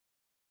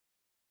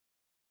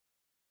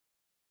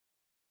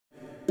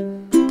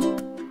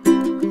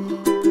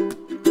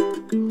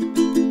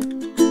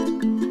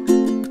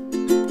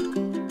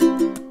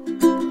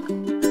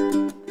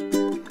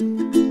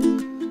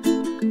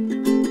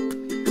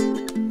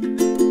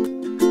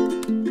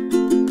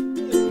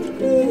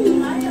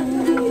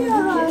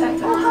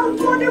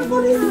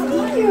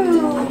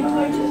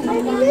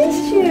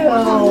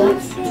Oh.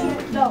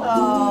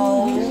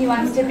 She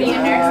wants to be a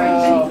nurse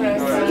when she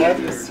grows up. That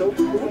is so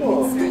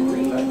cool.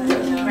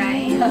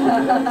 Right?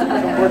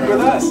 Come work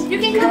with us. You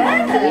can come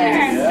work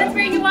here. That's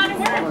where you want to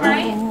work,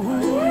 right?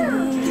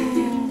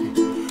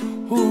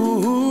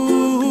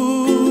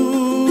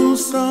 Ooh,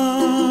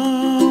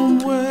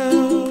 somewhere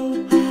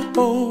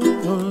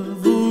over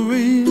the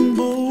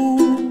rainbow,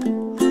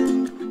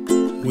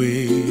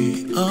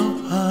 way up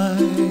high,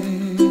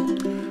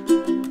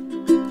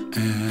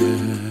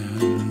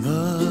 and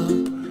the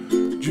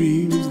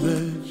dreams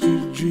that you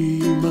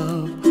dream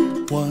of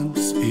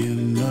once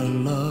in a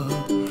lullaby.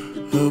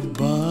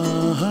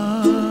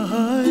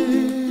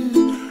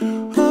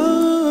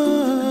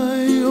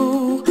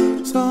 Oh,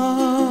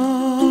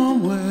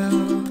 somewhere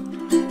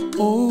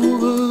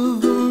over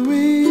the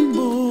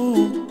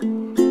rainbow,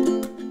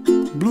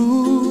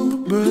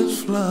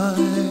 bluebirds fly,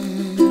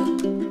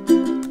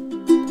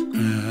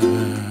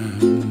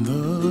 and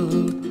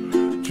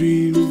the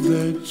dreams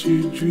that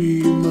you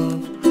dream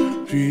of,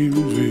 dreams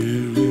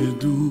really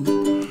do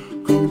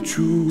come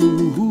true.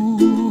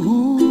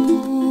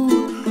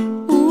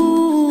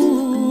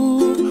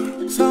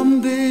 Ooh,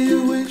 someday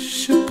you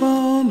wish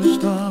upon a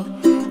star,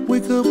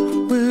 wake up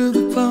where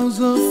the clouds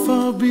are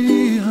far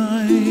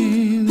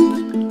behind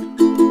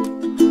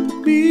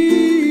me,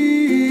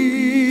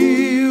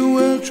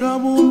 where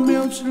trouble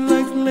melts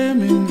like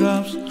lemon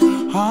drops,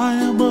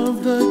 high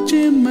above the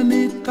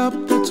chimney top.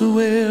 That's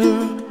where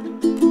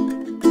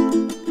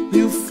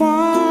you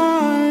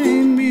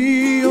find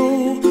me.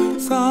 Oh,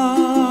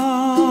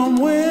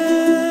 somewhere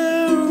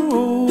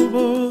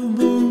over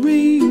the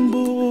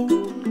rainbow,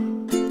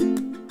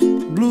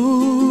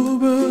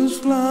 bluebirds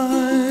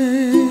fly,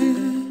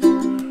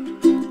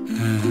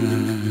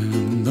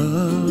 and the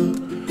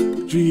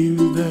dream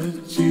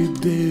that you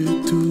dare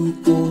to,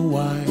 oh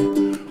why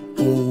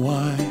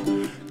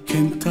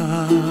can't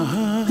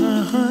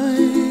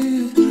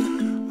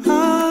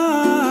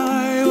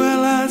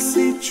well, I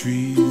see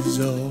trees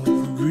of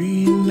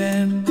green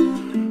and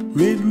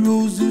red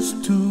roses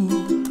too.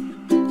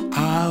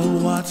 I'll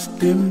watch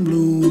them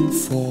bloom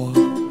for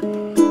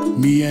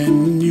me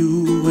and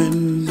you,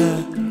 and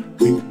I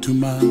think to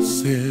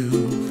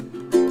myself,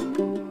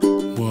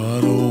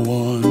 what a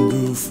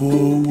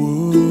wonderful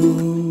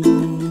world.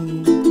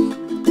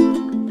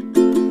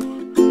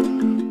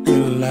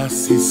 Well, I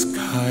see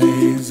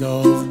skies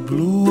of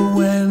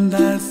blue, and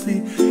I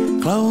see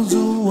clouds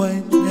of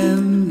white,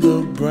 and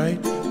the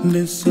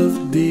brightness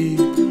of day.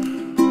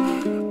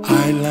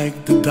 I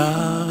like the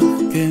dark,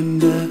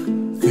 and I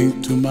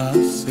think to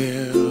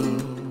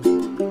myself,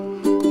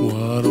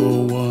 what a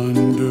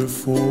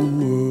wonderful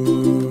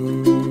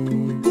world.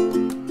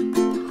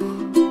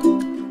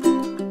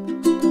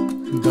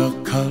 The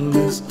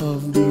colors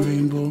of the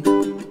rainbow,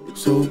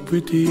 so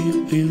pretty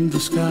in the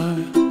sky,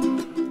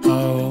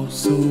 are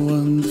also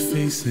on the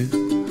faces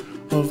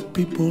of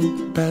people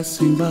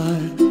passing by.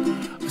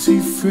 I see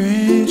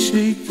friends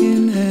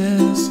shaking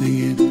hands,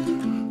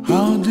 singing,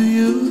 how do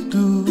you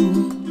do?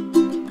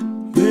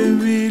 They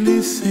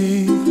really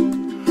say,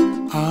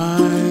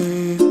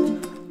 I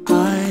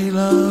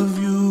love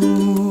you.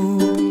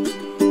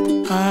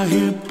 I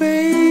hear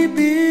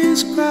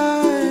babies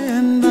cry,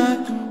 and I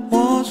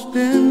watch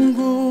them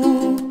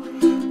grow.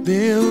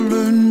 They'll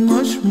learn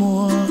much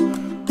more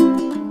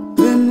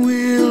than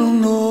we'll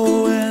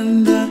know,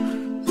 and I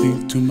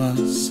think to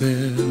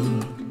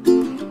myself,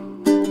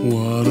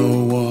 what a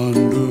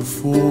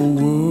wonderful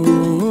world.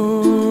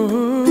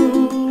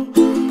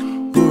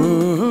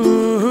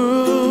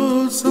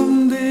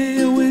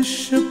 Someday I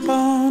wish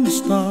upon a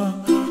star,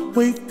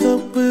 wake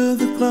up where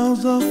the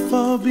clouds are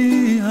far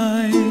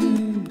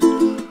behind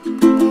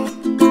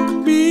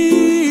me,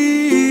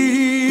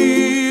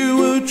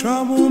 where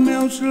trouble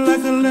melts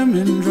like a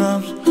lemon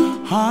drops,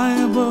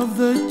 high above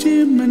the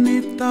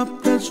chimney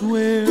top. That's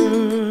where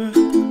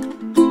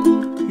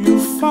you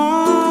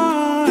find